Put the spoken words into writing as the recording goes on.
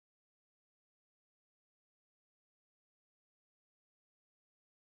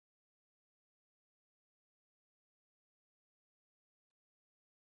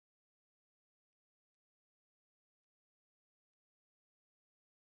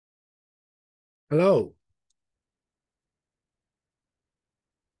Hello.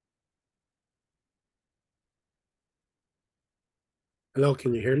 Hello,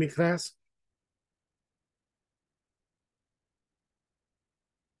 can you hear me, class?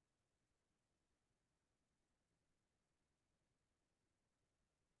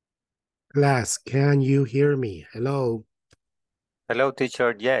 Class, can you hear me? Hello. Hello,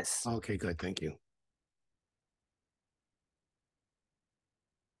 teacher. Yes. Okay, good. Thank you.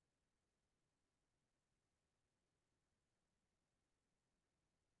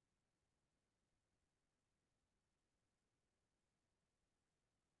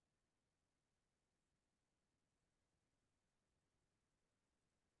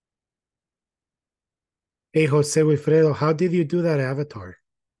 Hey, Jose Wilfredo, how did you do that avatar?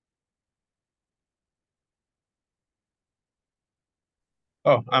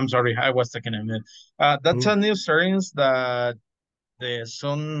 Oh, I'm sorry. I was taking a minute. That's a new series that the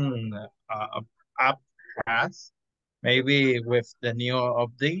Sun app has. Maybe with the new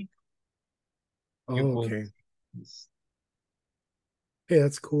update, you Oh, could. okay. Hey,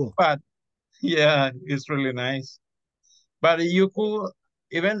 that's cool. But yeah, it's really nice. But you could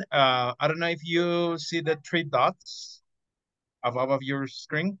even, I don't know if you see the three dots above of your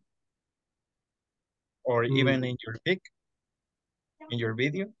screen or even Mm, in your pic, in your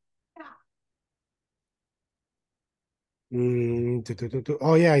video.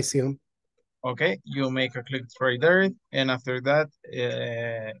 Oh, yeah, I see them. Okay, you make a click right there, and after that,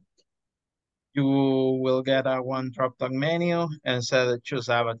 you will get a one drop-down menu and set choose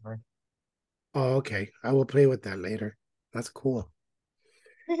avatar. Oh, okay. I will play with that later. That's cool.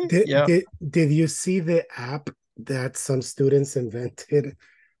 Did Yeah. did did you see the app that some students invented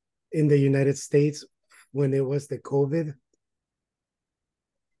in the United States when it was the COVID?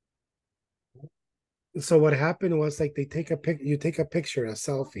 So what happened was like they take a you take a picture, a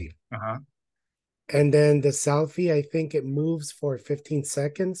selfie, Uh-huh. and then the selfie, I think it moves for 15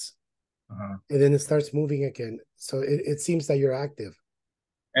 seconds Uh-huh. and then it starts moving again. So it seems that you're active.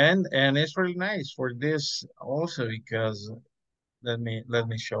 And it's really nice for this also because let me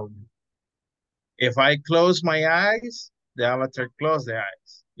show you. If I close my eyes, the avatar close the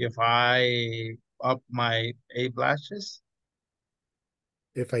eyes. If I up my eyelashes,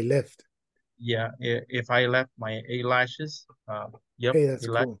 If I lift. yeah. If I left my eyelashes, yep, Hey, that's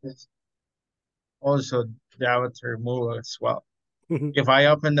cool. eyelashes. Also, the avatar move as well. If I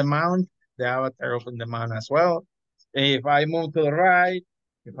open the mount, the avatar open the mount as well. If I move to the right,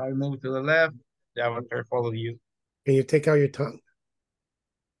 if I move to the left, the avatar follow you. Can you take out your tongue?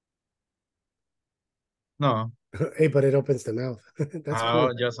 No, Hey, but it opens the mouth. That's I'll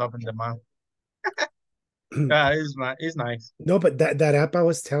cool. just open the mount. It's nice. No, but that app I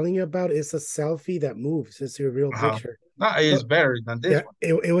was telling you about is a selfie that moves. It's your real Uh-huh. picture. No, it's So better than this yeah,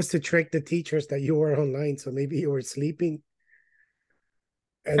 one. it was to trick the teachers that you were online. So maybe you were sleeping.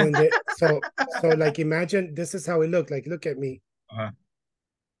 And then they so like imagine this is how it looked. Like, look at me. Uh-huh.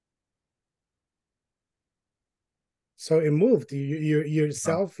 So it moved. Your Uh-huh.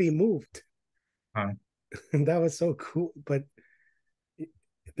 selfie moved. Uh-huh. And that was so cool. But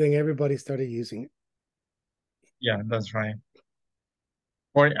then everybody started using it. Yeah, that's right.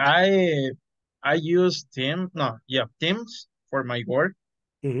 For I use Teams. No, yeah, Teams for my work,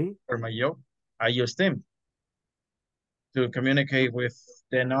 Mm-hmm. for my job. I use Teams to communicate with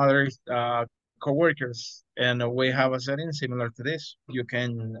then other coworkers, and we have a setting similar to this. You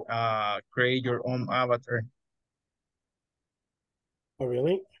can create your own avatar. Oh,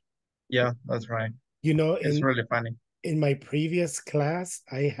 really? Yeah, that's right. You know, It's really funny. in my previous class,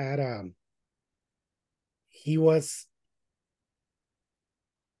 I had he was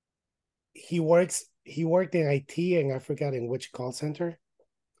he worked in IT and I forgot in which call center,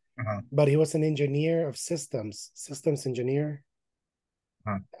 Uh-huh. but he was an engineer of systems engineer,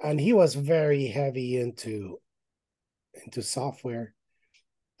 Uh-huh. and he was very heavy into software.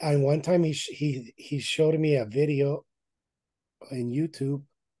 And one time he showed me a video in YouTube.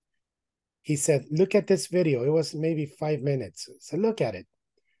 He said, "Look at this video." It was maybe 5 minutes. So look at it.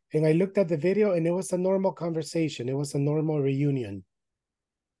 And I looked at the video, and it was a normal conversation. It was a normal reunion.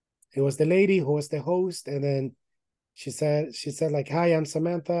 It was the lady who was the host, and then she said like, "Hi, I'm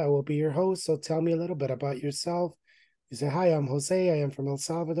Samantha. I will be your host. So tell me a little bit about yourself." He said, "Hi, I'm Jose. I am from El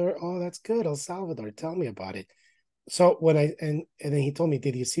Salvador." "Oh, that's good, El Salvador. Tell me about it." So when and then he told me,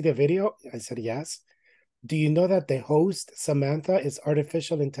 "Did you see the video?" I said, "Yes." "Do you know that the host Samantha is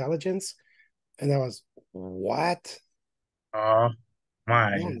artificial intelligence?" And I was, "What?" Oh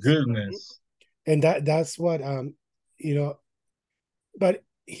my Yes. goodness. And that's what you know. But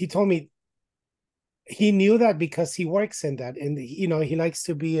he told me he knew that because he works in that, and he likes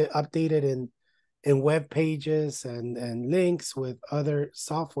to be updated in web pages and links with other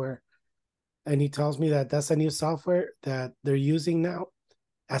software. And he tells me that that's a new software that they're using now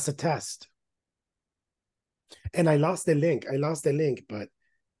as a test. And I lost the link. But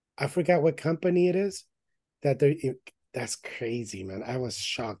I forgot what company it is that they're. That's crazy, man. I was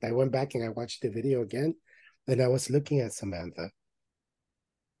shocked. I went back and I watched the video again, and I was looking at Samantha,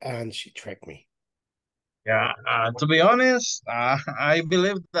 and she tricked me. Yeah, to be honest, I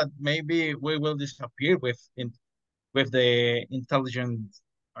believe that maybe we will disappear with the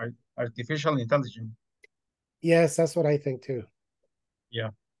artificial intelligence. Yes, that's what I think too. Yeah,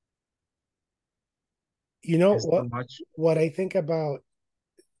 You know it's too much. what I think about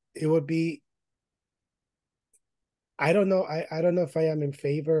it would be, I don't know. I don't know if I am in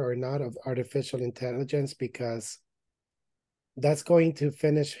favor or not of artificial intelligence, because that's going to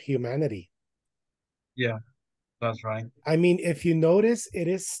finish humanity. Yeah, that's right. I mean, if you notice, it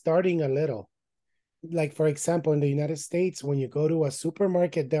is starting a little. Like, for example, in the United States, when you go to a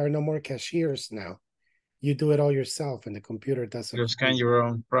supermarket, there are no more cashiers now. You do it all yourself, and the computer does it You for scan you. your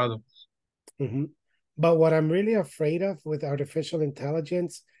own product. But what I'm really afraid of with artificial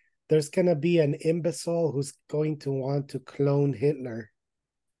intelligence, there's going to be an imbecile who's going to want to clone Hitler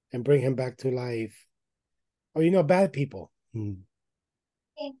and bring him back to life. Or, bad people.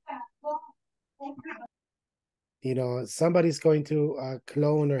 Somebody's going to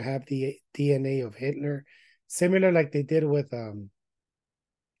clone or have the DNA of Hitler, similar like they did with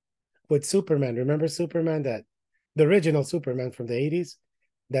Superman. Remember Superman, that the original Superman from the 80s,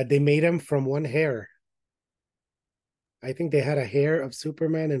 that they made him from one hair. I think they had a hair of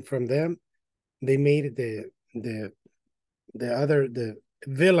Superman, and from them they made the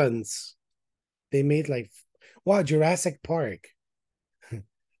villains. They made Jurassic Park.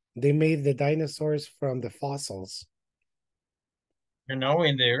 They made the dinosaurs from the fossils. In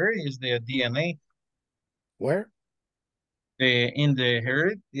the earth is the DNA. Where? In the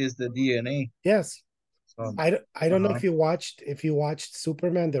earth is the DNA. Yes. So, I don't know if you watched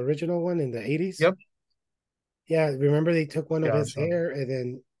Superman, the original one in the 80s. Yep. Yeah, remember they took one of his hair, and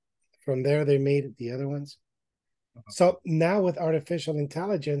then from there they made the other ones. So now with artificial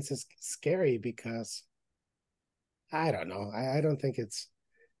intelligence, it's scary because I don't know. I don't think it's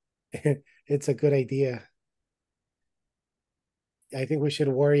it's a good idea. I think we should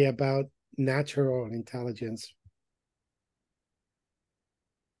worry about natural intelligence.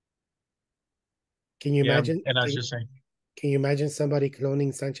 Can you imagine? And as you say. Can you imagine somebody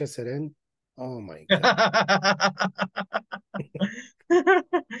cloning Sanchez Seren? Oh my God.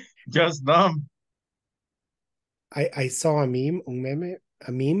 Just dumb. I saw a meme, a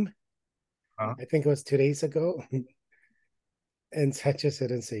meme. I think it was 2 days ago. And Sanchez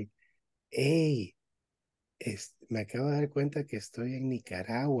Seren saying, hey, me acabo de dar cuenta que estoy en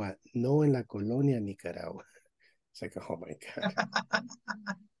Nicaragua, no en la colonia Nicaragua. It's like, oh my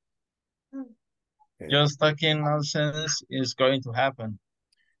God. Just talking nonsense is going to happen.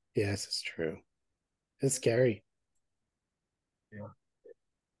 Yes, it's true. It's scary. Yeah.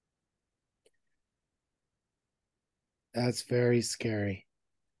 That's very scary.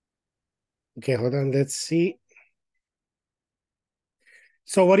 Okay, hold on. Let's see.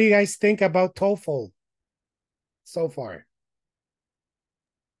 So what do you guys think about TOEFL so far?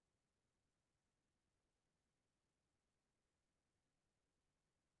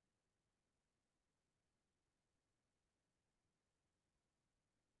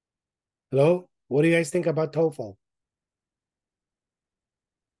 Hello? What do you guys think about TOEFL?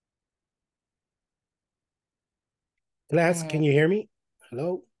 Class, can you hear me?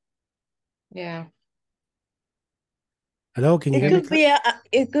 Hello? Yeah. Hello, can you hear me?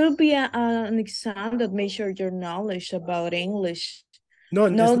 It could be an exam that measures your knowledge about English. No,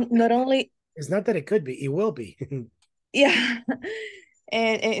 not only. It's not that it could be. It will be. Yeah,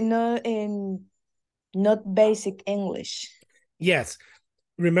 and not basic English. Yes.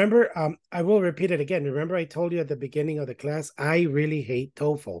 Remember, I will repeat it again. Remember, I told you at the beginning of the class, I really hate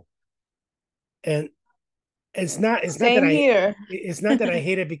TOEFL. And it's not Same here. It's not that I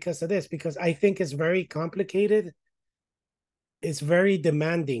hate it because of this, because I think it's very complicated. It's very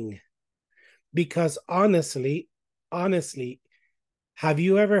demanding. Because honestly, have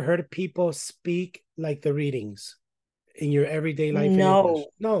you ever heard people speak like the readings in your everyday life? No. In English?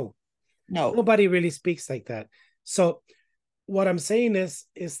 No. Nobody really speaks like that. So what I'm saying is,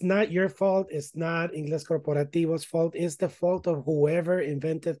 it's not your fault. It's not Inglés Corporativo's fault. It's the fault of whoever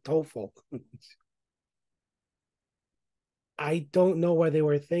invented TOEFL. I don't know what they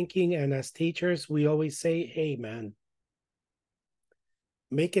were thinking. And as teachers, we always say, hey, man,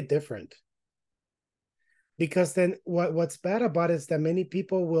 make it different. Because then what's bad about it is that many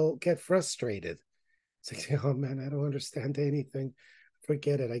people will get frustrated. It's like, oh man, I don't understand anything.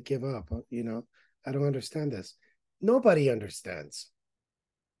 Forget it. I give up. You know, I don't understand this. Nobody understands.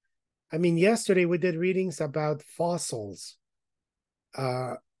 I mean, yesterday we did readings about fossils,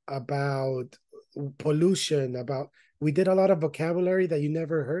 about pollution, we did a lot of vocabulary that you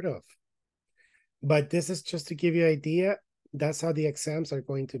never heard of. But this is just to give you an idea. That's how the exams are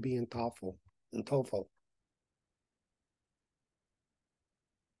going to be in TOEFL.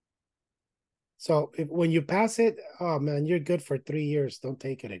 So when you pass it, oh man, you're good for 3 years. Don't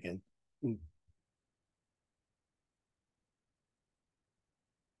take it again.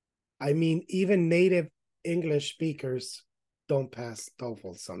 I mean, even native English speakers don't pass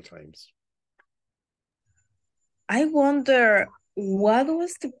TOEFL sometimes. I wonder what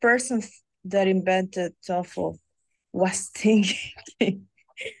was the person that invented TOEFL was thinking.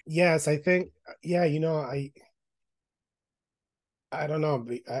 Yes, I think, yeah, you know, I don't know.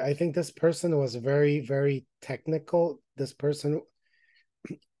 I think this person was very, very technical. This person,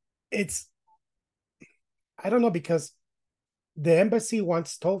 I don't know, because the embassy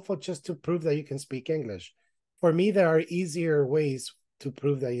wants TOEFL just to prove that you can speak English. For me, there are easier ways to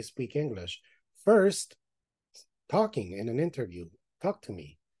prove that you speak English. First, talking in an interview. Talk to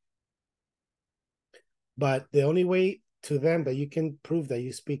me. But the only way to them that you can prove that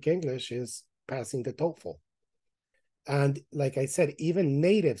you speak English is passing the TOEFL. And like I said, even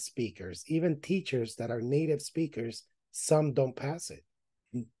native speakers, even teachers that are native speakers, some don't pass it.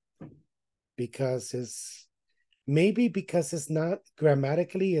 Because maybe because it's not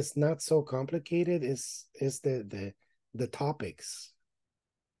grammatically, it's not so complicated, is the topics.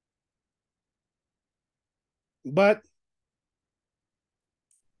 But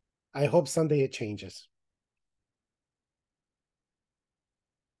I hope someday it changes.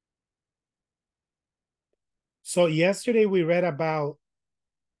 So yesterday we read about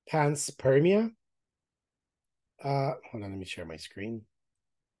panspermia. Hold on, let me share my screen.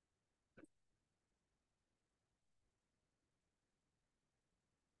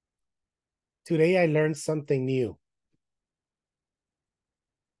 Today I learned something new.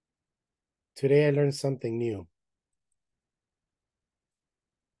 Today I learned something new.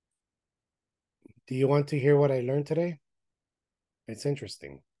 Do you want to hear what I learned today? It's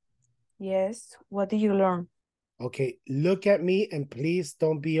interesting. Yes, what did you learn? Okay, look at me and please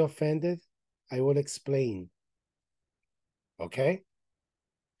don't be offended. I will explain. Okay?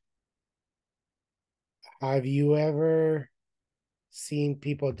 Have you ever seen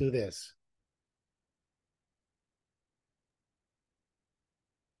people do this?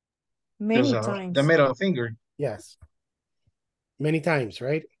 Many Just times. the middle finger. Yes. Many times,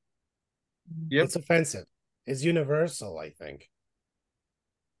 right? Yep. It's offensive. It's universal, I think.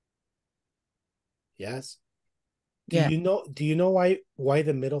 Yes. Do you know why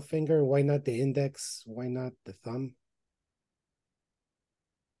the middle finger? Why not the index? Why not the thumb?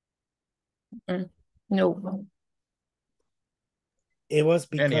 No. It was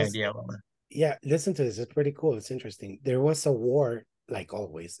Any because, idea? yeah, listen to this. It's pretty cool. It's interesting. There was a war, like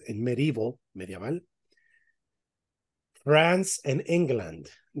always, in medieval, France and England.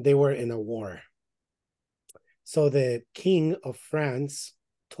 They were in a war. So the king of France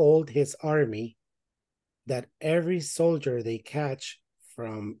told his army that every soldier they catch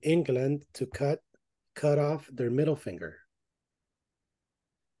from England to cut off their middle finger.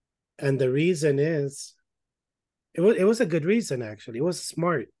 And the reason is, it was a good reason, actually. It was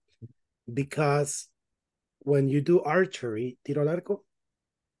smart, because when you do archery, tiro al arco,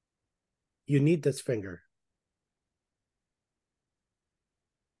 you need this finger.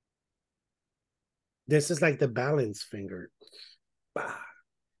 This is like the balance finger. Bah.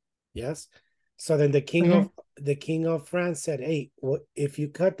 Yes. So then the king of France said, "Hey, if you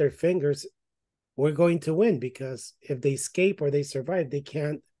cut their fingers, we're going to win, because if they escape or they survive, they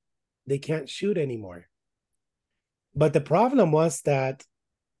can't shoot anymore." But the problem was that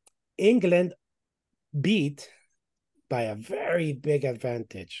England beat by a very big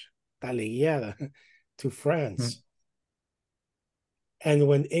advantage, to France. And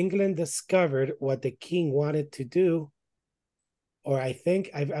when England discovered what the king wanted to do, or I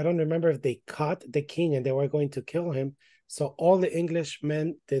don't remember if they caught the king and they were going to kill him. So all the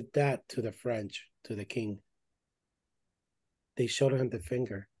Englishmen did that to the French, to the king. They showed him the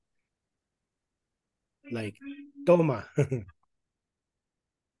finger. Like, toma.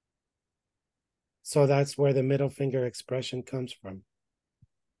 So that's where the middle finger expression comes from.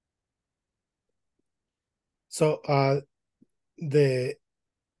 So the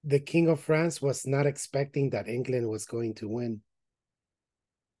king of France was not expecting that England was going to win.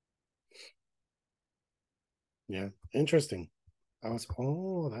 Yeah, interesting. I was,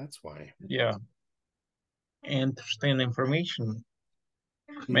 oh, that's why. Yeah. interesting information.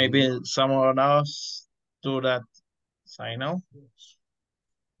 Maybe someone else do that sign out,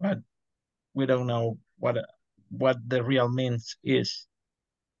 but we don't know what the real means is.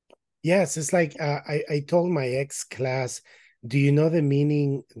 Yes, it's like I told my ex class, do you know the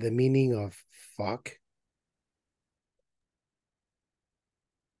meaning of fuck?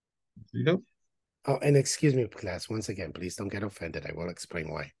 Nope. Oh, and excuse me, class, once again, please don't get offended. I will explain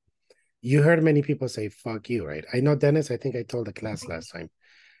why. You heard many people say fuck you, right? I know, Dennis, I think I told the class last time.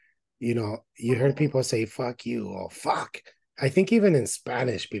 You know, you heard people say fuck you or fuck. I think even in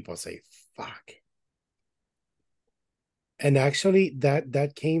Spanish, people say fuck. And actually,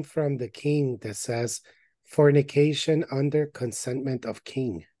 that came from the king that says fornication under consentment of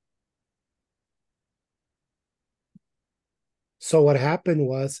king. So what happened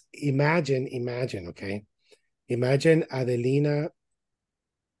was, imagine, okay? Imagine Adelina,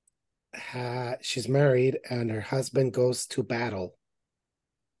 she's married and her husband goes to battle,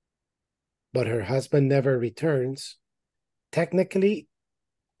 but her husband never returns. Technically,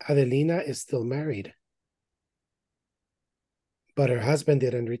 Adelina is still married, but her husband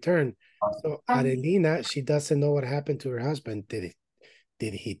didn't return. So Adelina, she doesn't know what happened to her husband. Did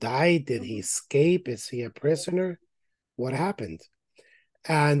he die? Did he escape? Is he a prisoner? What happened?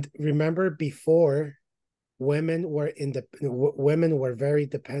 And remember, before, women were very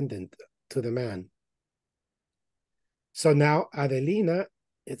dependent to the man. So now Adelina,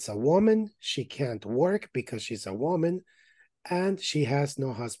 it's a woman. She can't work because she's a woman, and she has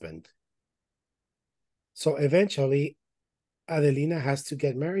no husband. So eventually, Adelina has to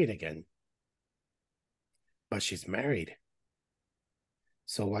get married again. But she's married.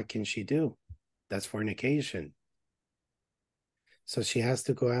 So what can she do? That's fornication. So she has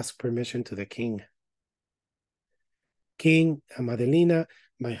to go ask permission to the king. King, Adelina,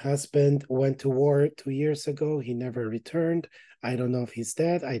 my husband went to war 2 years ago. He never returned. I don't know if he's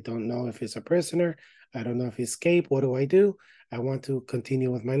dead. I don't know if he's a prisoner. I don't know if he escaped. What do? I want to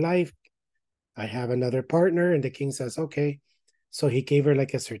continue with my life. I have another partner. And the king says, okay. So he gave her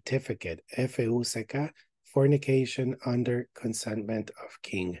like a certificate, FUCK, fornication under consentment of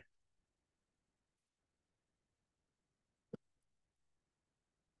king.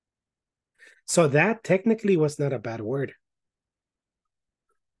 So that technically was not a bad word.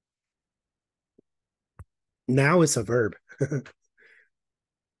 Now it's a verb.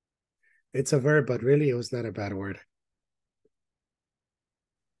 It's a verb, but really it was not a bad word.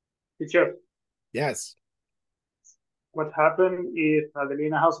 Teacher, Yes. what happened if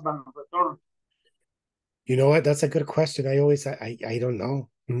Adelina husband returned? You know what? That's a good question. I don't know.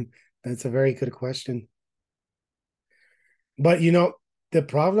 That's a very good question. But you know, the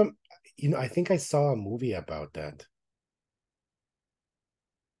problem, I think I saw a movie about that.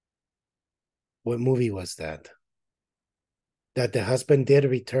 What movie was that? That the husband did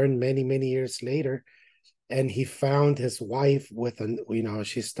return many, many years later, and he found his wife with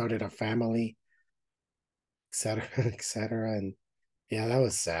she started a family, etc., etc. And yeah, that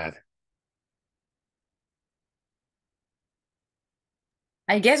was sad.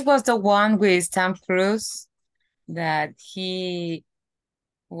 I guess was the one with Tom Cruise that he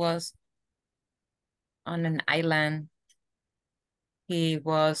was on an island. He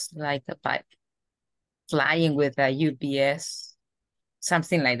was like flying with a UPS,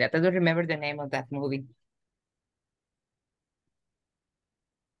 something like that. I don't remember the name of that movie.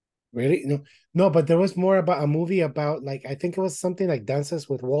 Really? No, but there was more about a movie about, like, I think it was something like Dances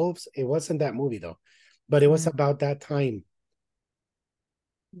with Wolves. It wasn't that movie though, but it was about that time.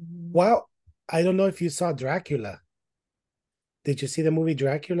 Well, I don't know if you saw Dracula. Did you see the movie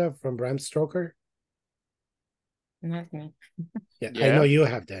Dracula from Bram Stoker? Not me. Yeah, Yeah. I know you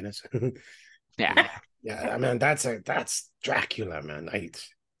have, Dennis. Yeah. Yeah, I mean, that's Dracula, man.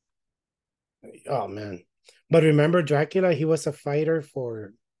 Oh man. But remember Dracula, he was a fighter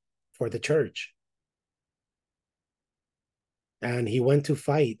for the church. And he went to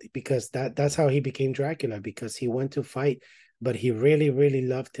fight because that's how he became Dracula, because he went to fight, but he really, really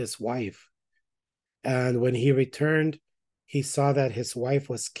loved his wife. And when he returned, he saw that his wife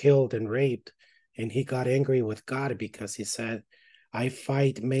was killed and raped, and he got angry with God because he said, I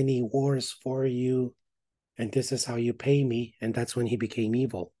fight many wars for you, and this is how you pay me. And that's when he became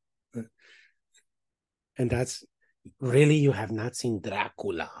evil. And that's really, you have not seen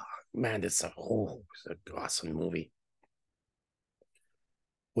Dracula. Man, it's an awesome movie.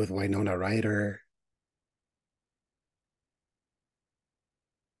 With Winona Ryder.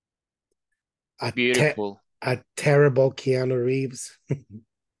 Beautiful. A terrible Keanu Reeves.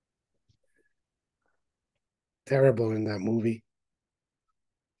 Terrible in that movie.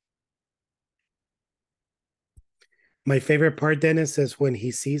 My favorite part, Dennis, is when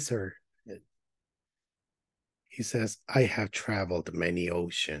he sees her. He says, I have traveled many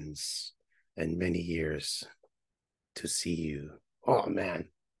oceans and many years to see you. Oh, man.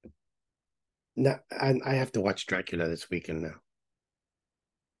 Now, and I have to watch Dracula this weekend now.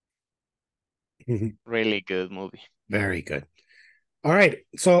 Really good movie. Very good. All right.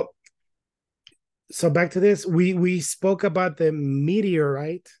 So back to this. We spoke about the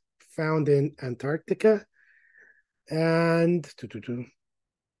meteorite found in Antarctica. And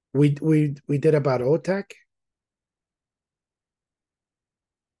we did about OTAC.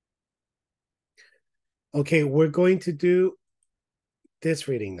 Okay, we're going to do this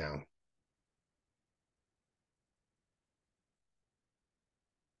reading now.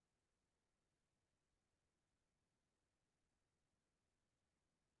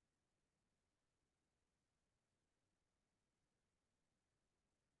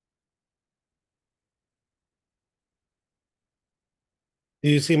 Do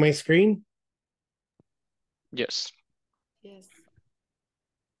you see my screen? Yes. Yes.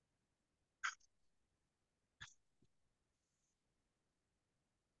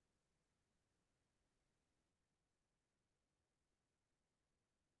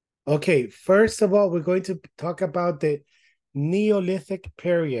 Okay, first of all, we're going to talk about the Neolithic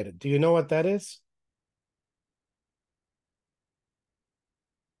period. Do you know what that is?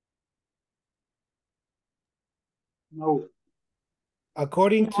 No.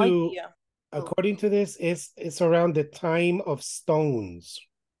 According No to idea. according to this, it's around the time of stones.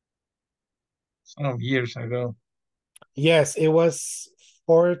 Some years ago. Yes, it was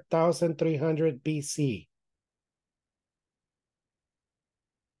 4,300 BC.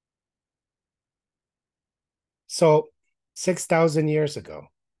 So 6,000 years ago.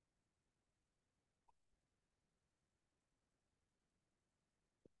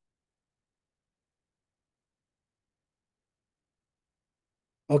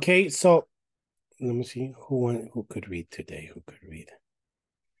 Okay, so let me see who could read today. Who could read?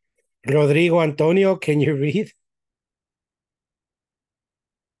 Rodrigo Antonio, can you read?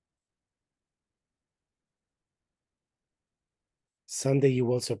 Someday you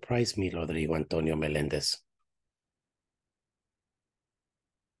will surprise me, Rodrigo Antonio Melendez.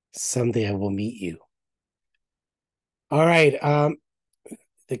 Someday I will meet you. All right.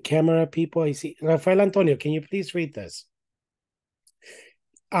 The camera people, I see. Rafael Antonio, can you please read this?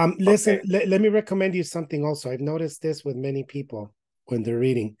 Listen, Okay. let me recommend you something also. I've noticed this with many people when they're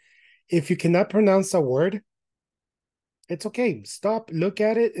reading. If you cannot pronounce a word, it's okay. Stop, look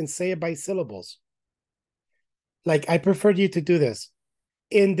at it, and say it by syllables. Like, I prefer you to do this.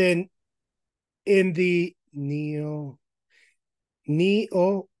 In the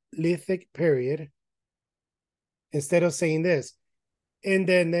Neolithic period, instead of saying this, in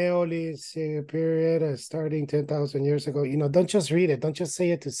the Neolithic period, starting 10,000 years ago, don't just read it. Don't just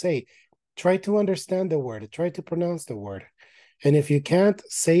say it to say. Try to understand the word. Try to pronounce the word. And if you can't,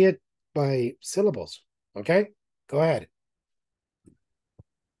 say it by syllables. Okay? Go ahead.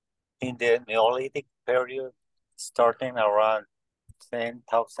 In the Neolithic period, starting around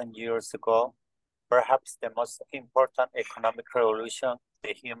 10,000 years ago, perhaps the most important economic revolution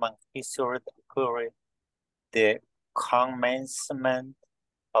the human history occurred, the commencement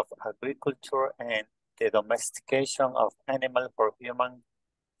of agriculture and the domestication of animals for human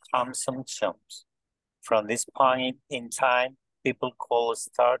consumption. From this point in time, people could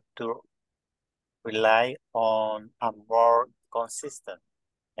start to rely on a more consistent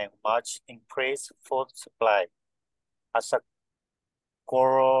and much increased food supply. As a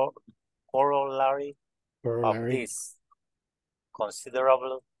corollary of this,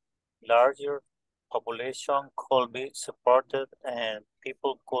 considerable larger population could be supported and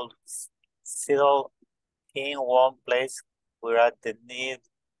people could settle in one place without the need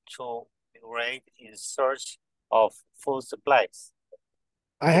to migrate in search of food supplies.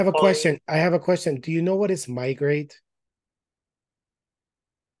 I have a question. Do you know what is migrate?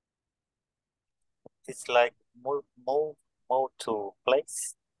 It's like move to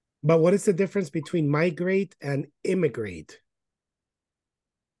place. But what is the difference between migrate and immigrate?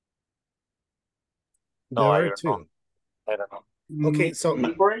 No, There I are don't two. know. I don't know. Okay, so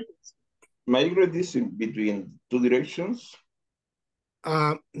migrate is between two directions.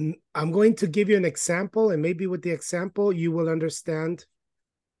 I'm going to give you an example, and maybe with the example, you will understand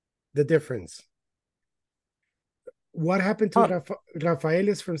the difference. What happened to Rafael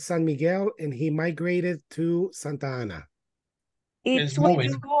is from San Miguel, and he migrated to Santa Ana. It's when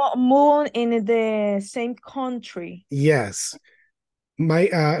you go move in the same country. Yes.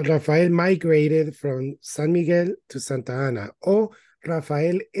 Rafael migrated from San Miguel to Santa Ana, or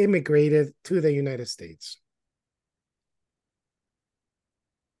Rafael immigrated to the United States.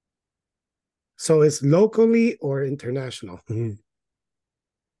 So it's locally or international?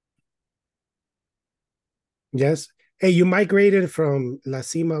 Yes. Hey, you migrated from La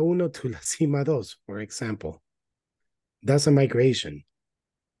Cima Uno to La Cima Dos, for example. That's a migration.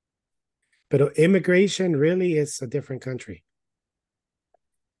 But immigration really is a different country.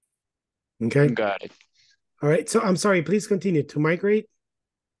 Okay. Got it. All right. So I'm sorry, please continue. To migrate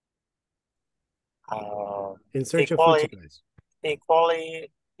in search of food supplies.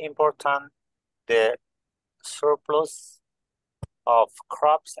 Equally important, the surplus of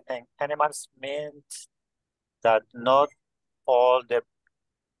crops and animals means that not all the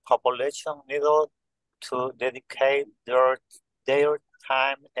population needed to dedicate their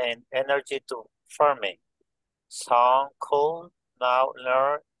time and energy to farming. Some could now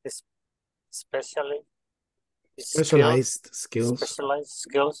learn specialized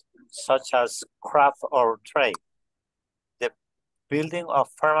skills such as craft or trade. The building of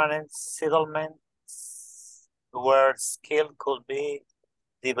permanent settlements where skill could be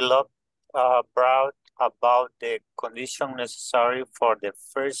developed brought about the condition necessary for the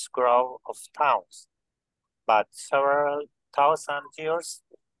first growth of towns. But several thousand years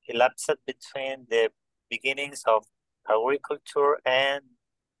elapsed between the beginnings of agriculture and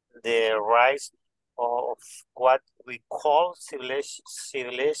the rise of what we call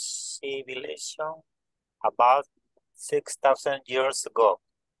civilization about 6,000 years ago.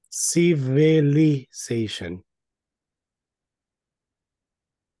 Civilization.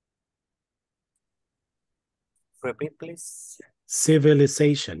 Repeat, please.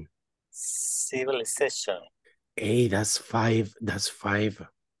 Civilization. Civilization. Hey, that's five.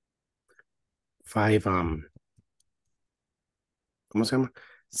 ¿Cómo se llama?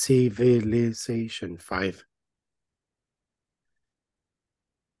 Civilization. Five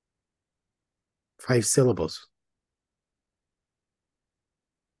syllables.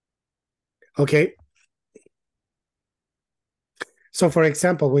 Okay. So for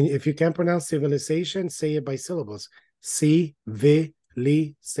example, if you can't pronounce civilization, say it by syllables. Civilization.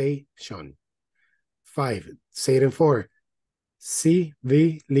 5. Say it in 4.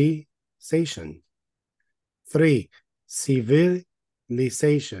 Civilization. 3.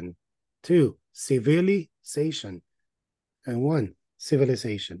 Civilization. 2. Civilization. And 1.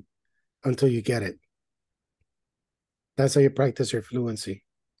 Civilization. Until you get it. That's how you practice your fluency.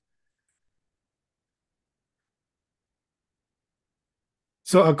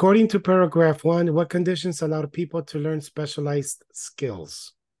 So according to paragraph 1, what conditions allow people to learn specialized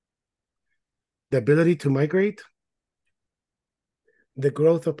skills? The ability to migrate, the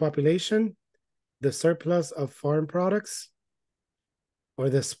growth of population, the surplus of farm products, or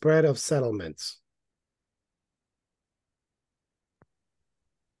the spread of settlements?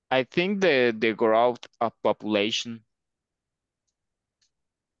 I think the growth of population.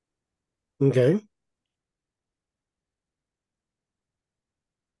 Okay.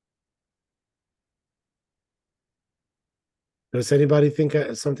 Does anybody think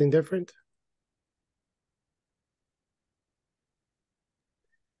something different?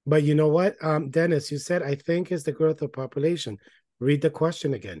 But you know what, Dennis, you said, I think is the growth of population. Read the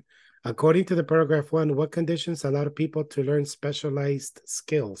question again. According to the paragraph 1, what conditions allow people to learn specialized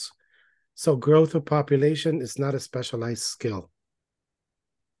skills? So growth of population is not a specialized skill.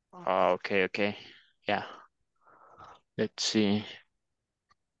 Okay. Yeah. Let's see.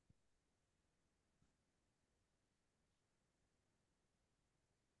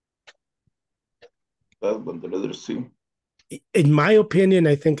 That's when the letter C. In my opinion,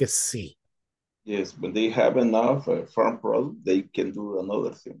 I think it's C. Yes, when they have enough farm product, they can do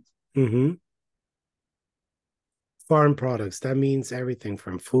another thing. Mm-hmm. Farm products, that means everything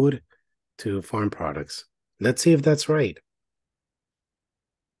from food to farm products. Let's see if that's right.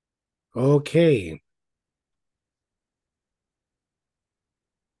 Okay.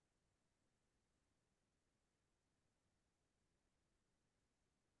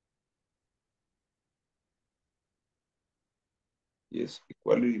 Yes,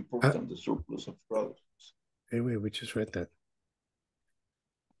 equally important, the surplus of products. Anyway, we just read that.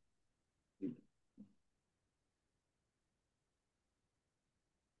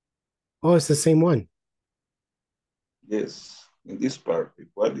 Oh, it's the same one. Yes, in this part,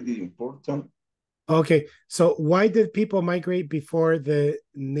 equality important. Okay, so why did people migrate before the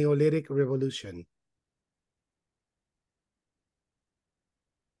Neolithic Revolution?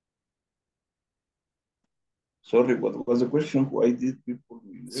 Sorry, what was the question? Why did people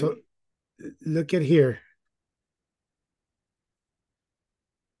migrate? So look at here.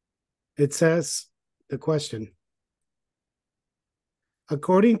 It says the question.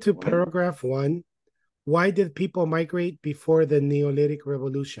 According to paragraph 1, why did people migrate before the Neolithic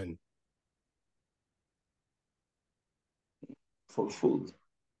Revolution? for food.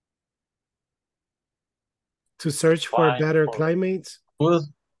 To search for Fine better for climates. Good.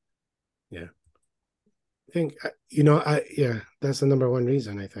 Yeah. I think, yeah, that's the number one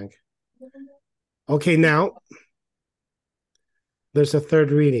reason, I think. Okay, now there's a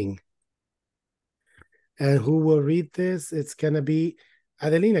third reading. And who will read this? It's going to be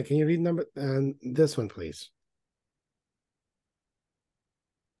Adelina. Can you read this one, please?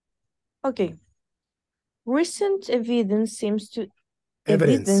 Okay. Recent evidence seems to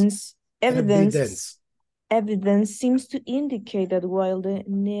Evidence seems to indicate that while the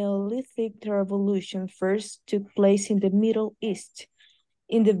Neolithic revolution first took place in the Middle East,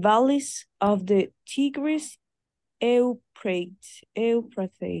 in the valleys of the Tigris, Euphrates,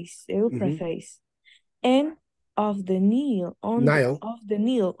 and of the Nile,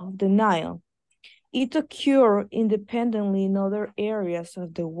 it occurred independently in other areas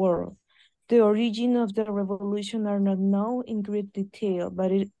of the world. The origin of the revolution are not known in great detail,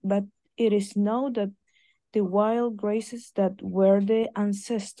 but it is known that the wild grasses that were the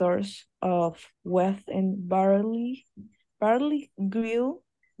ancestors of wheat and barley grew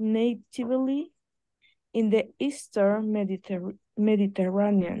natively in the eastern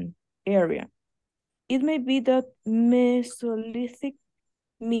Mediterranean area. It may be that Mesolithic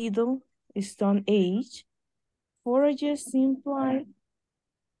Middle Stone Age forages simply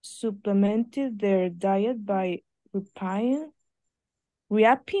supplemented their diet by reaping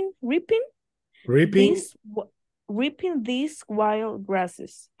these wild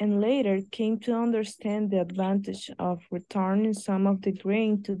grasses, and later came to understand the advantage of returning some of the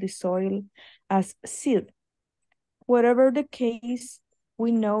grain to the soil as seed. Whatever the case,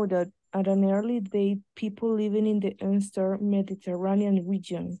 we know that at an early date, people living in the eastern Mediterranean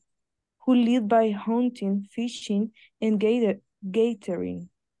region, who lived by hunting, fishing, and gathering,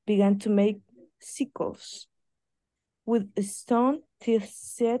 began to make sickles with stone teeth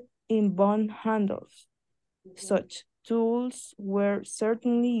set in bone handles. Such tools were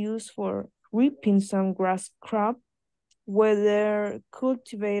certainly used for reaping some grass crop, whether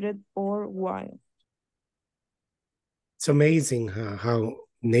cultivated or wild. It's amazing how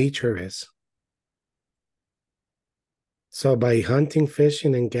nature is. So by hunting,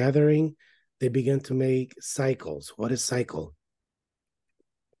 fishing, and gathering, they began to make cycles. What is cycle?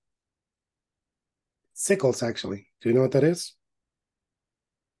 Sickles, actually. Do you know what that is?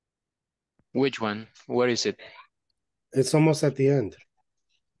 Which one? Where is it? It's almost at the end.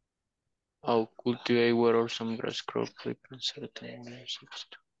 Oh, cultivate where or some grass crop.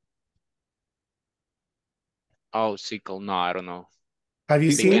 Oh, sickle. No, I don't know. Have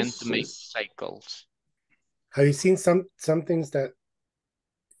you seen? Began to make cycles. Have you seen some things that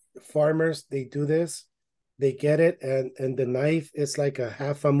farmers, they do this? They get it, and the knife is like a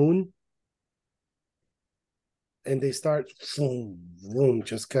half a moon. And they start boom,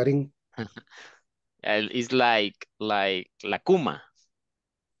 just cutting. It's like la kuma.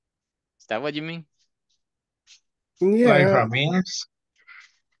 Is that what you mean? Like Yeah. Ramirez,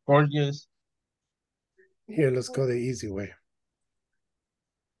 gorgeous. Here, let's go the easy way.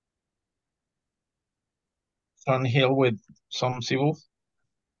 Sun hill with some civil.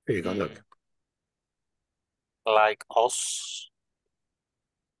 Here you go, look. like us.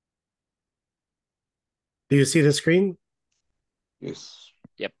 Do you see the screen? Yes.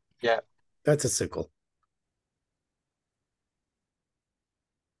 Yep. Yeah. That's a sickle.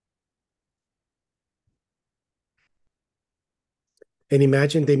 And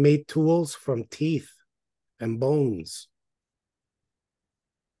imagine they made tools from teeth and bones.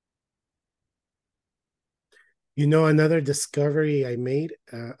 You know, another discovery I made,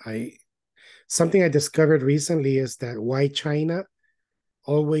 something I discovered recently is that why China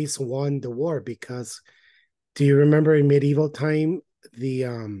always won the war, because do you remember in medieval time,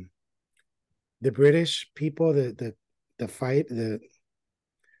 the British people, the fight, the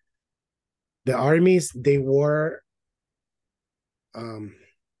armies, they wore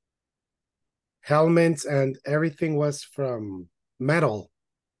helmets and everything was from metal.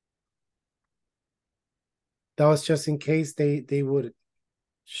 That was just in case they would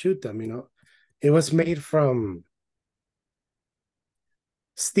shoot them, you know. It was made from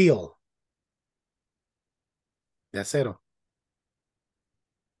steel. De acero.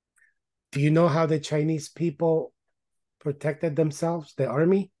 Do you know how the Chinese people protected themselves, the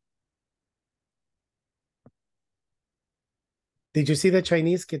army? Did you see the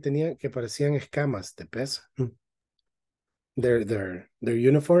Chinese que parecían escamas de pez? Their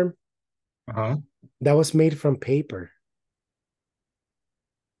uniform? That was made from paper.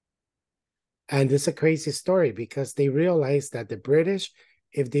 And it's a crazy story because they realized that the British,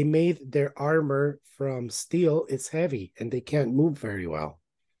 if they made their armor from steel, it's heavy and they can't move very well.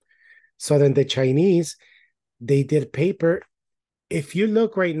 So then the Chinese, they did paper. If you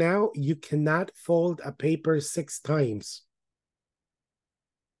look right now, you cannot fold a paper 6 times.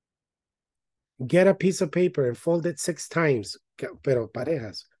 Get a piece of paper and fold it 6 times. Pero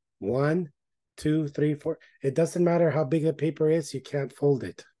parejas. 1, 2, 3, 4. It doesn't matter how big the paper is, you can't fold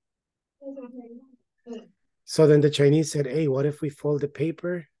it. So then the Chinese said, hey, what if we fold the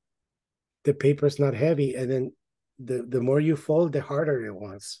paper? The paper's not heavy. And then the more you fold, the harder it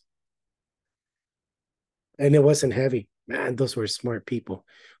was. And it wasn't heavy. Man, those were smart people.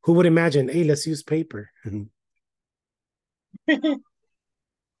 Who would imagine, hey, let's use paper?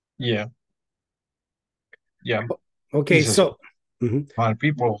 Yeah. Yeah. Okay, These are so smart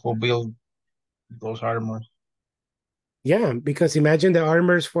people who build those armors. yeah, because imagine the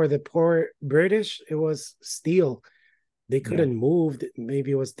armors for the poor British, it was steel. They couldn't move.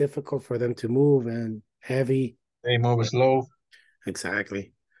 Maybe it was difficult for them to move and heavy. They move slow.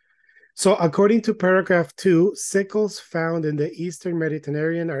 Exactly. So according to paragraph 2, sickles found in the Eastern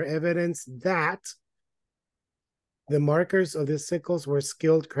Mediterranean are evidence that the markers of the sickles were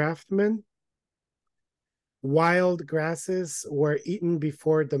skilled craftsmen. Wild grasses were eaten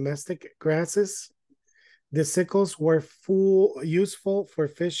before domestic grasses. The sickles were useful for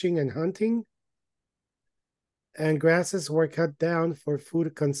fishing and hunting. And grasses were cut down for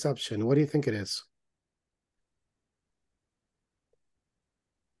food consumption. What do you think it is?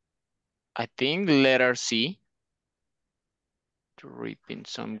 I think letter C. To reaping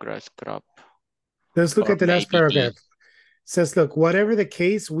some grass crop. Let's look Or at the last maybe paragraph. D. Says, look, whatever the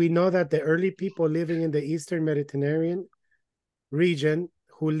case, we know that the early people living in the Eastern Mediterranean region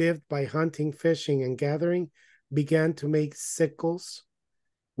who lived by hunting, fishing, and gathering began to make sickles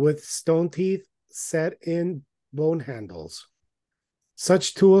with stone teeth set in bone handles.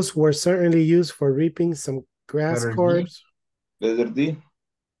 Such tools were certainly used for reaping some grass Letter D. cobs. Letter D.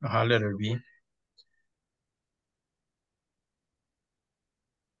 Letter B.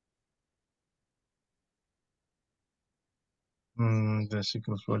 The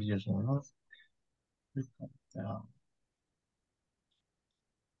sickles were used enough.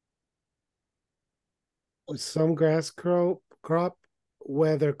 Some grass crop,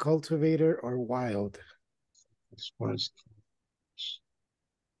 whether cultivated or wild.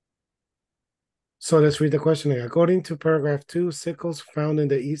 So let's read the question again. According to paragraph 2, sickles found in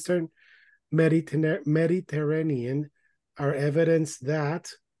the Eastern Mediterranean are evidence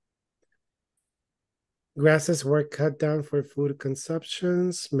that grasses were cut down for food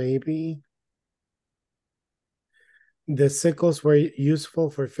consumptions, maybe. The sickles were useful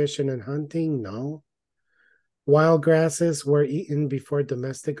for fishing and hunting, no. Wild grasses were eaten before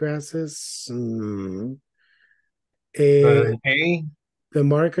domestic grasses. A. The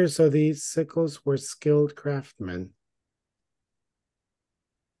markers of these sickles were skilled craftsmen.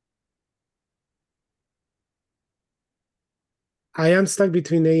 I am stuck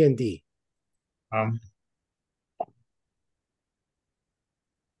between A and D.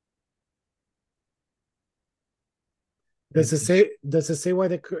 Does it say why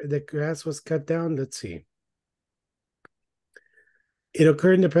the grass was cut down? Let's see. It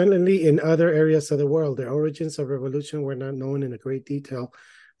occurred independently in other areas of the world. The origins of revolution were not known in a great detail,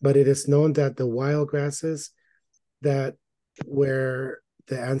 but it is known that the wild grasses that were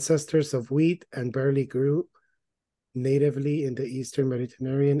the ancestors of wheat and barley grew natively in the Eastern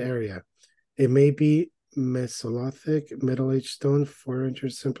Mediterranean area. It may be Mesolithic, Middle-aged stone,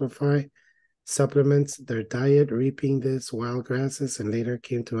 400 simplify, supplements their diet, reaping these wild grasses, and later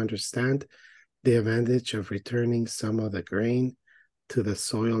came to understand the advantage of returning some of the grain to the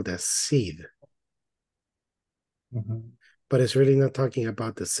soil as seed. But it's really not talking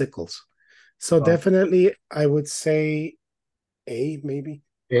about the sickles. So definitely, I would say A, maybe.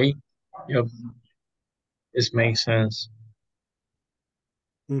 A, yep. This makes sense.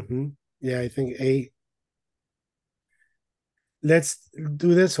 Yeah, I think A. Let's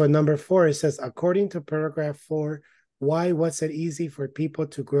do this one. Number 4, it says, according to paragraph 4, why was it easy for people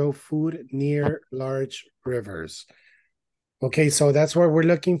to grow food near large rivers? Okay, so that's what we're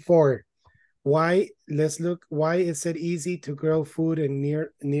looking for. Why? Let's look. Why is it easy to grow food in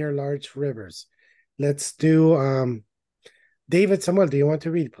near large rivers? Let's do David Samuel, do you want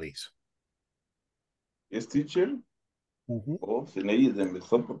to read, please? Yes, teacher. Of the age of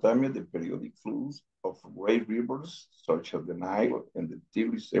Mesopotamia, the periodic flows of great rivers such as the Nile and the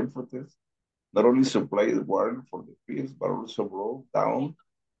Tigris Euphrates not only supplied water for the fields, but also brought down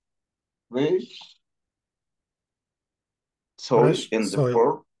fresh soil in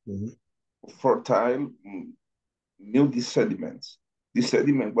the fertile nudie sediments. This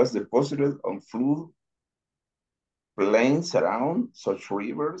sediment was deposited on flood plains around such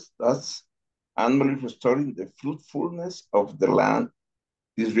rivers, thus annually restoring the fruitfulness of the land.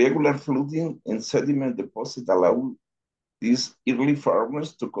 This regular flooding and sediment deposit allowed these early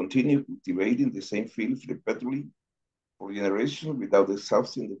farmers to continue cultivating the same fields repeatedly for generations without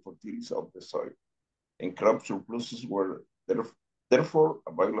exhausting the fertility of the soil. And crop surpluses were therefore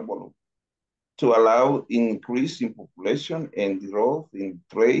available to allow increase in population and growth in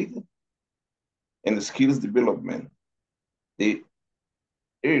trade and skills development. The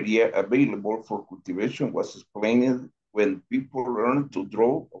area available for cultivation was explained when people learned to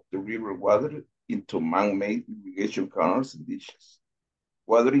draw of the river water into man-made irrigation canals and ditches.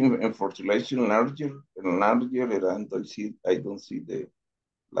 Watering and fertilization larger and larger, and I don't see the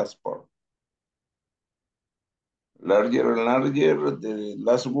last part. Larger and larger, the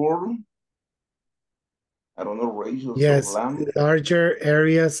last word. I don't know, ratios Yes, of land. larger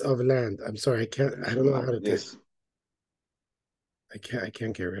areas of land. I'm sorry, I don't know how to yes. I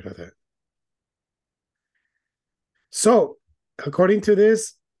can't get rid of that. So, according to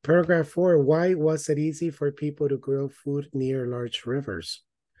this, paragraph 4, why was it easy for people to grow food near large rivers?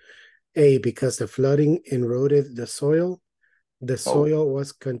 A, because the flooding eroded the soil. The soil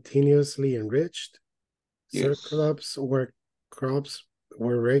was continuously enriched. Yes. Crops were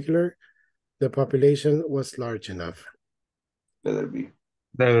regular. The population was large enough. Letter B.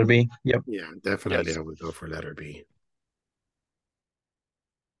 Letter B, yep. Yeah, definitely Yes. I would go for letter B.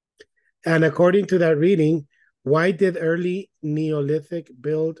 And according to that reading, why did early Neolithic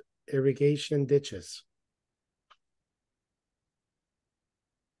build irrigation ditches?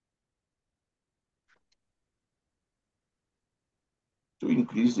 To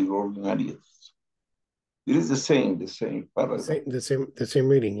increase the growing areas. It is the same paragraph. The same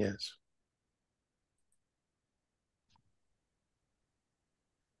reading, yes.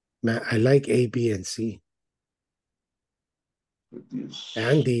 Man, I like A, B, and C.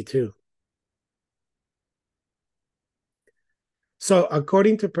 And D too. So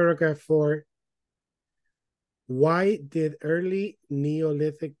according to paragraph 4, why did early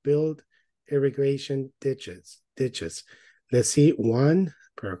Neolithic build irrigation ditches? Let's see,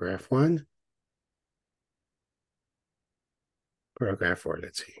 paragraph 1. Paragraph 4,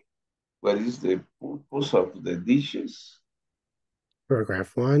 let's see. What is the purpose of the ditches?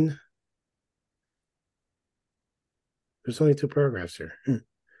 Paragraph 1. There's only 2 paragraphs here.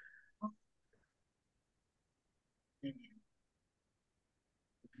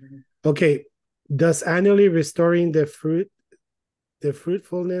 Okay, thus annually restoring the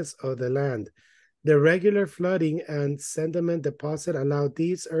fruitfulness of the land. The regular flooding and sediment deposit allowed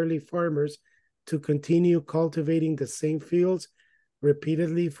these early farmers to continue cultivating the same fields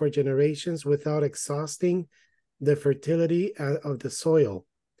repeatedly for generations without exhausting the fertility of the soil.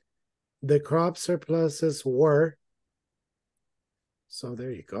 The crop surpluses were, so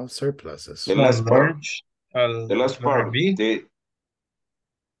there you go, surpluses. The last part. The last part.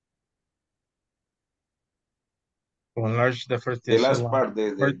 To enlarge the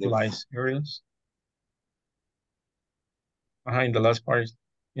fertilized areas. In the last part,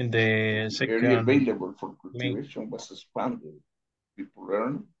 in the second area available for cultivation was expanded. People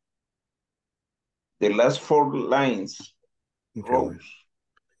learn. The last 4 lines. Okay.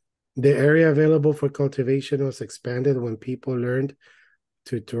 The area available for cultivation was expanded when people learned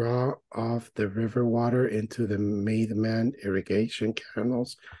to draw off the river water into the made-man irrigation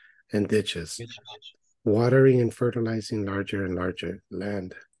canals and ditches, watering and fertilizing larger and larger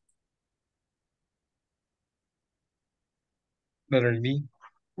land. Letter B.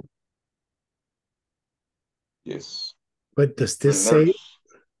 Yes. But does this say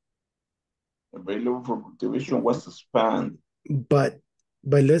available for cultivation was expanded? But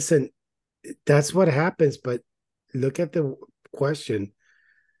listen, that's what happens. But look at the question.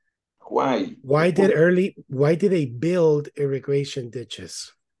 Why? Why did they build irrigation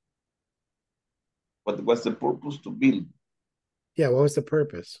ditches? What was the purpose to build? Yeah, what was the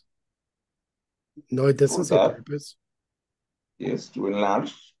purpose? No, it doesn't say purpose. Yes, to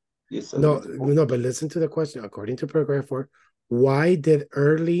enlarge. Yes. No, but listen to the question. According to paragraph 4, why did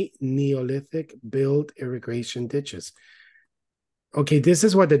early Neolithic build irrigation ditches? Okay, this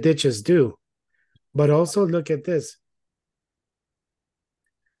is what the ditches do. But also look at this.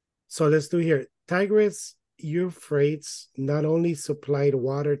 So let's do here. Tigris Euphrates not only supplied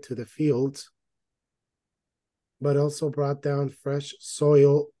water to the fields, but also brought down fresh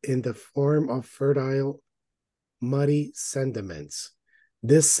soil in the form of fertile, muddy sediments.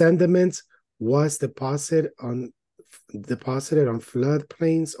 This sediment was deposited on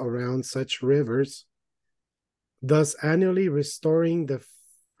floodplains around such rivers thus annually restoring the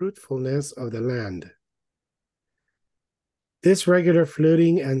fruitfulness of the land. This regular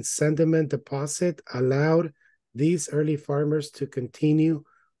flooding and sediment deposit allowed these early farmers to continue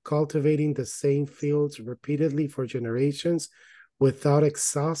cultivating the same fields repeatedly for generations without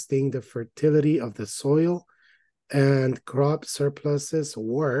exhausting the fertility of the soil, and crop surpluses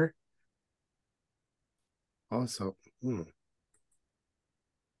were also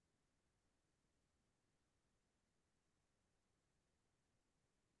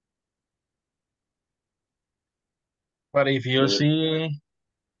But if you see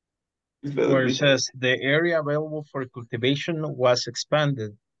where it says the area available for cultivation was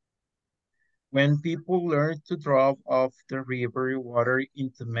expanded, when people learned to drop off the river water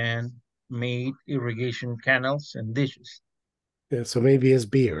into man-made irrigation canals and ditches. Yeah, so maybe it's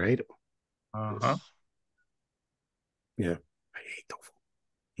B, right? Uh-huh. Yeah, I hate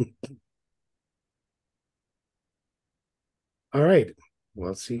tofu. All right,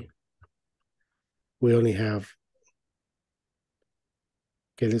 well, see, we only have,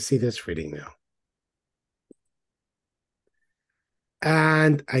 okay, let's see this reading now.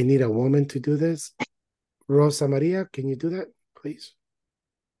 And I need a woman to do this. Rosa Maria, can you do that, please?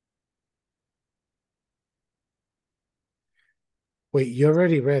 Wait, you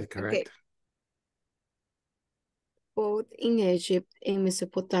already read, correct? Okay. Both in Egypt and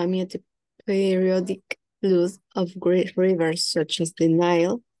Mesopotamia, the periodic flood of great rivers such as the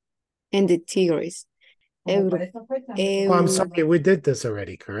Nile and the Tigris. Oh, I'm sorry, we did this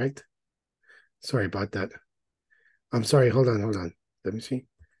already, correct? Sorry about that. I'm sorry, hold on. Let me see.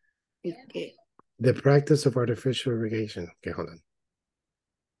 Okay. The practice of artificial irrigation. Okay, hold on.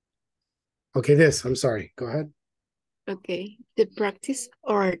 Okay, I'm sorry, go ahead. Okay, the practice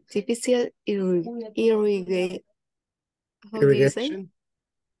or artificial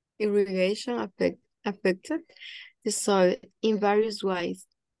irrigation affected the soil in various ways,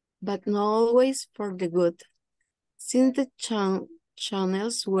 but not always for the good. Since the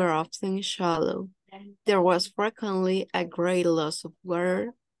channels were often shallow, there was frequently a great loss of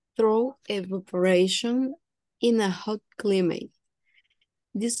water through evaporation in a hot climate.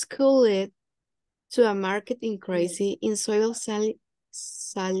 This could lead to a marked increase in soil salinity,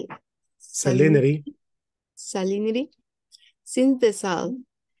 since the salt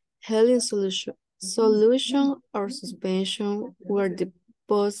held in solution or suspension were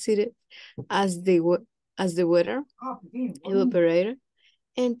deposited as the water evaporated,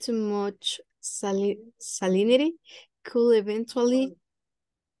 and too much salinity could eventually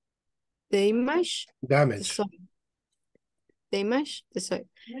damage the soil.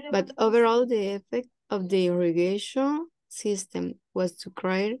 But overall, the effect of the irrigation system was to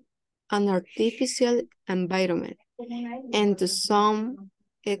create an artificial environment and to some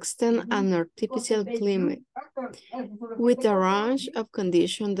extent an artificial climate with a range of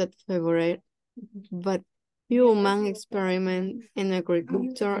conditions that favorite but human experiment and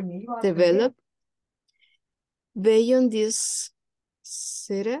agriculture developed. Beyond this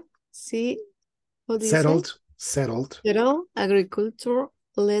settled agriculture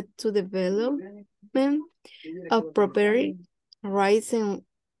led to development of property rights and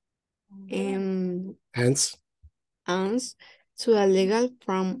hence to a legal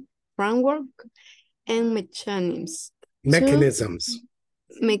framework and mechanisms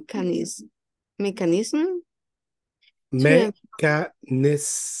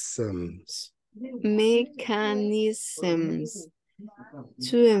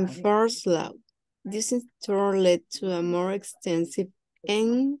to enforce law. This in turn led to a more extensive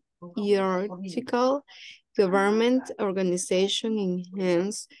and hierarchical government organization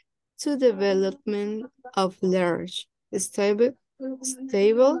enhanced to development of large, stable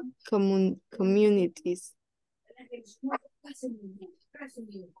communities.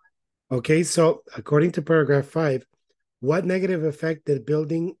 Okay, so according to paragraph 5, what negative effect did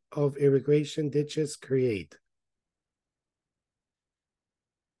building of irrigation ditches create?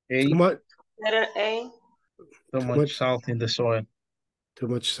 A. Letter A. Too much salt in the soil. Too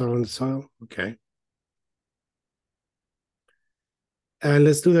much salt in the soil, okay. And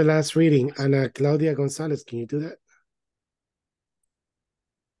let's do the last reading. Ana Claudia Gonzalez, can you do that?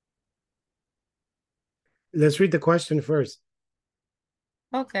 Let's read the question first.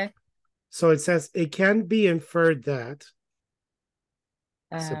 Okay. So it says, it can be inferred that.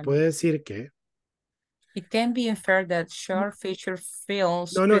 Se puede decir que. It can be inferred that short feature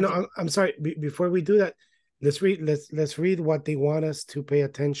fields. No, I'm sorry. Before we do that, let's read what they want us to pay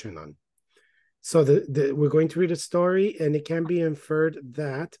attention on. So we're going to read a story, and it can be inferred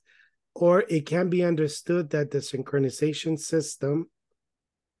that, or it can be understood that the synchronization system,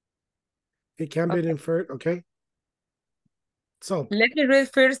 it can be inferred, okay? So let me read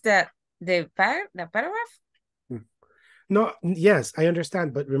first the paragraph. no, yes, I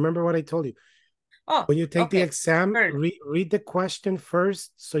understand, but remember what I told you. Oh, when you take the okay. exam, First. read the question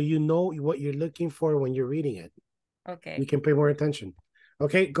first so you know what you're looking for when you're reading it. Okay. You can pay more attention.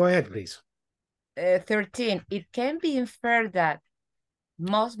 Okay, go ahead, please. 13. It can be inferred that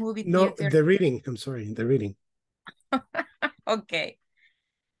most movie theaters... No, the reading. I'm sorry, the reading. Okay.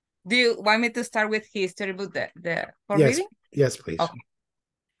 Do you want me to start with history book for yes, reading? Yes, please. Okay.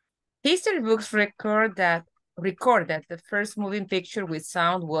 History books record that the first moving picture with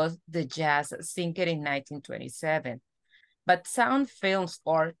sound was The Jazz Singer in 1927. But sound films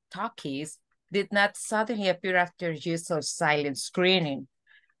or talkies did not suddenly appear after years of silent screening.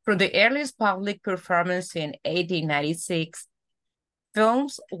 From the earliest public performance in 1896,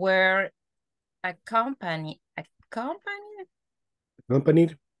 films were accompanied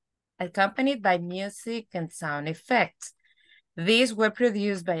by music and sound effects. These were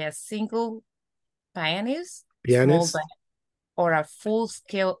produced by a single pianist, small band, or a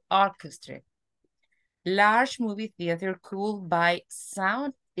full-scale orchestra. Large movie theater could buy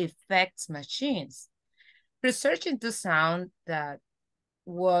sound effects machines. Research into sound that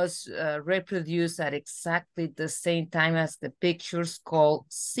was reproduced at exactly the same time as the pictures called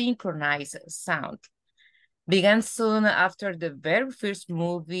synchronized sound began soon after the very first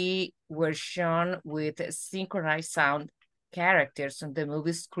movie were shown with synchronized sound. Characters on the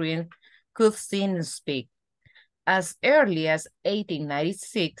movie screen could sing and speak. As early as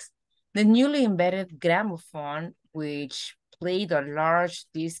 1896, the newly invented gramophone, which played a large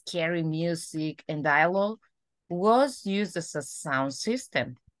disc carrying music and dialogue, was used as a sound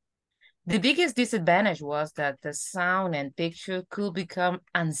system. The biggest disadvantage was that the sound and picture could become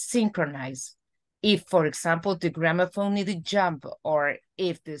unsynchronized. If, for example, the gramophone needed jump, or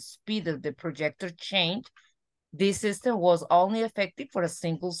if the speed of the projector changed, this system was only effective for a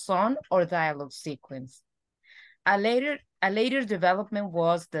single song or dialogue sequence. A later development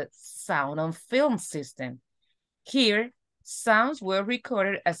was the sound on film system. Here, sounds were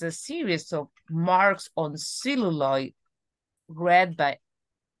recorded as a series of marks on celluloid read by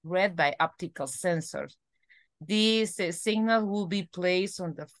optical sensors. These signals will be placed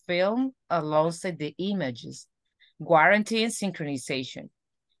on the film alongside the images, guaranteeing synchronization.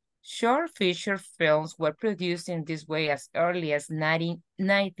 Short feature films were produced in this way as early as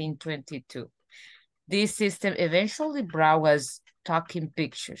 1922. This system eventually brought us talking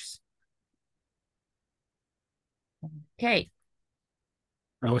pictures. Okay.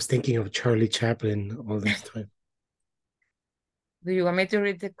 I was thinking of Charlie Chaplin all this time. Do you want me to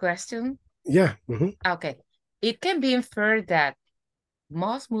read the question? Yeah. Okay. It can be inferred that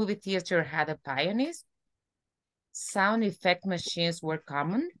most movie theaters had a pianist. Sound effect machines were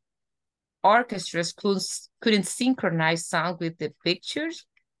common. Orchestras couldn't synchronize sound with the pictures.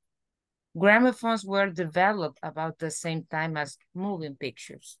 Gramophones were developed about the same time as moving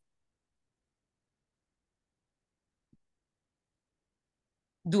pictures.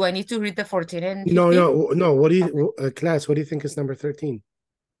 Do I need to read the 14 and 15? No. What do you, class, what do you think is number 13?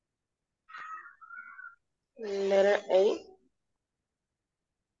 Letter A.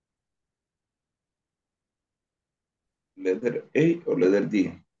 Letter A or letter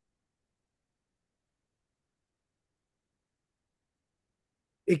D?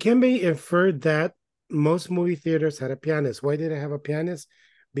 It can be inferred that most movie theaters had a pianist. Why did it have a pianist?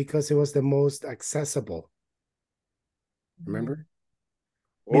 Because it was the most accessible. Remember?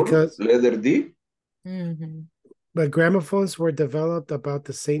 Or because letter D? But gramophones were developed about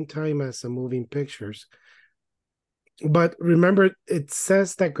the same time as the moving pictures. But remember, it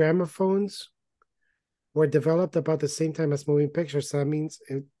says that gramophones were developed about the same time as moving pictures. So that means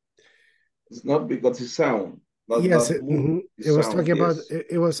it's not because it's sound. Yes, it was talking about,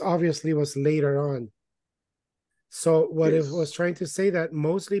 it was obviously was later on. So what it was trying to say that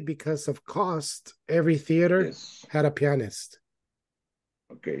mostly because of cost, every theater had a pianist.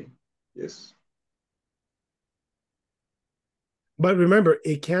 Okay, yes. But remember,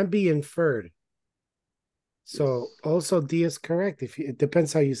 it can be inferred. So also D is correct. It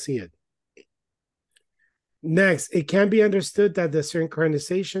depends how you see it. Next, it can be understood that the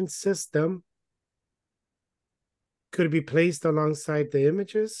synchronization system could be placed alongside the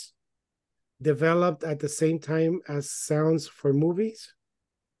images, developed at the same time as sounds for movies.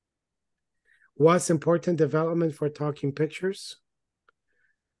 Was important development for talking pictures.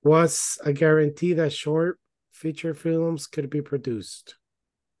 Was a guarantee that short feature films could be produced.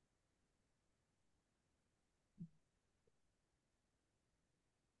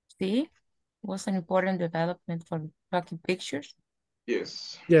 See, was an important development for talking pictures.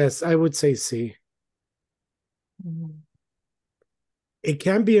 Yes. Yes, I would say C. It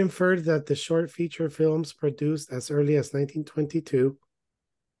can be inferred that the short feature films produced as early as 1922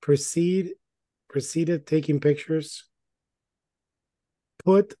 preceded taking pictures,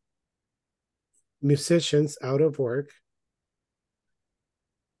 put musicians out of work,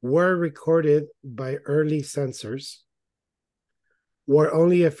 were recorded by early censors, were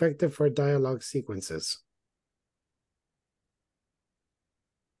only effective for dialogue sequences.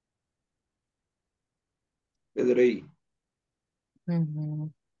 Letter A.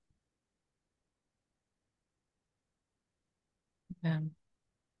 Yeah.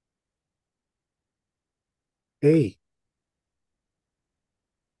 A.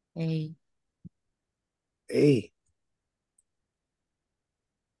 A. A.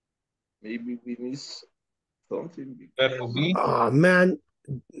 Maybe we miss something. Letter B. Oh, man,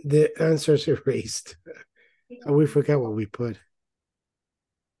 the answer's erased. We forgot what we put.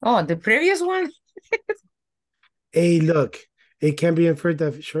 Oh, the previous one? A, look, it can be inferred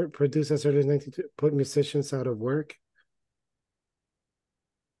that short produced as early as 1922 put musicians out of work.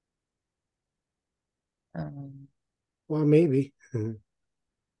 Well, maybe.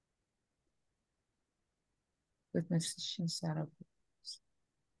 With musicians out of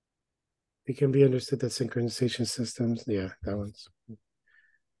It can be understood that synchronization systems, yeah, that one's.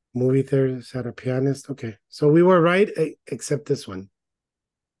 Movie theaters had a pianist. Okay, so we were right, except this one.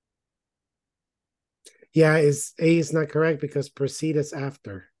 Yeah, A is not correct because proceed is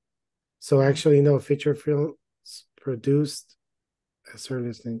after. So actually, no, feature films produced as early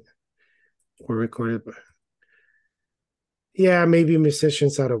as were recorded by. Yeah, maybe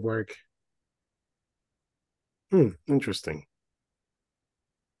musicians out of work. Interesting.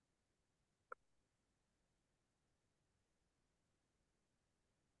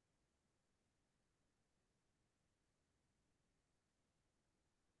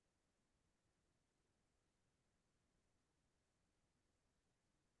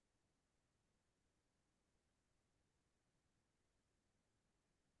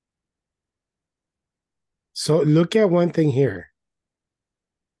 So look at one thing here.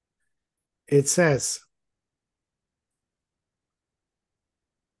 It says,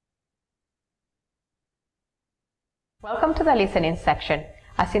 welcome to the listening section.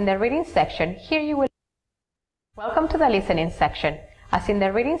 As in the reading section, here you will welcome to the listening section. As in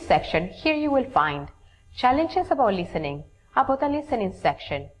the reading section, here you will find challenges about listening, about the listening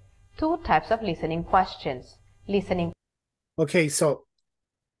section, 2 types of listening questions, listening. Okay, so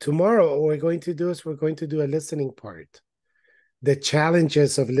tomorrow what we're going to do is we're going to do a listening part. The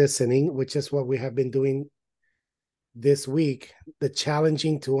challenges of listening, which is what we have been doing this week, the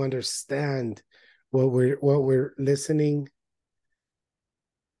challenging to understand what we're listening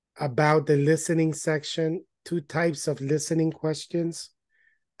about, the listening section, 2 types of listening questions,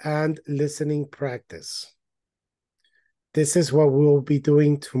 and listening practice. This is what we'll be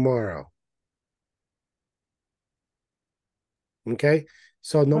doing tomorrow. Okay,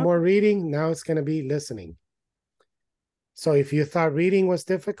 so no more reading. Now it's going to be listening. So if you thought reading was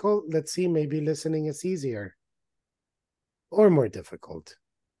difficult, let's see, maybe listening is easier or more difficult.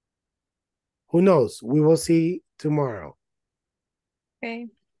 Who knows? We will see tomorrow. Okay.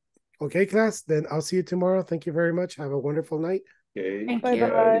 Okay, class, then I'll see you tomorrow. Thank you very much. Have a wonderful night. Okay. Thank Bye.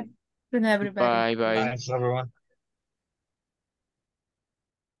 you. Good night, everybody. Bye. Thanks, everyone.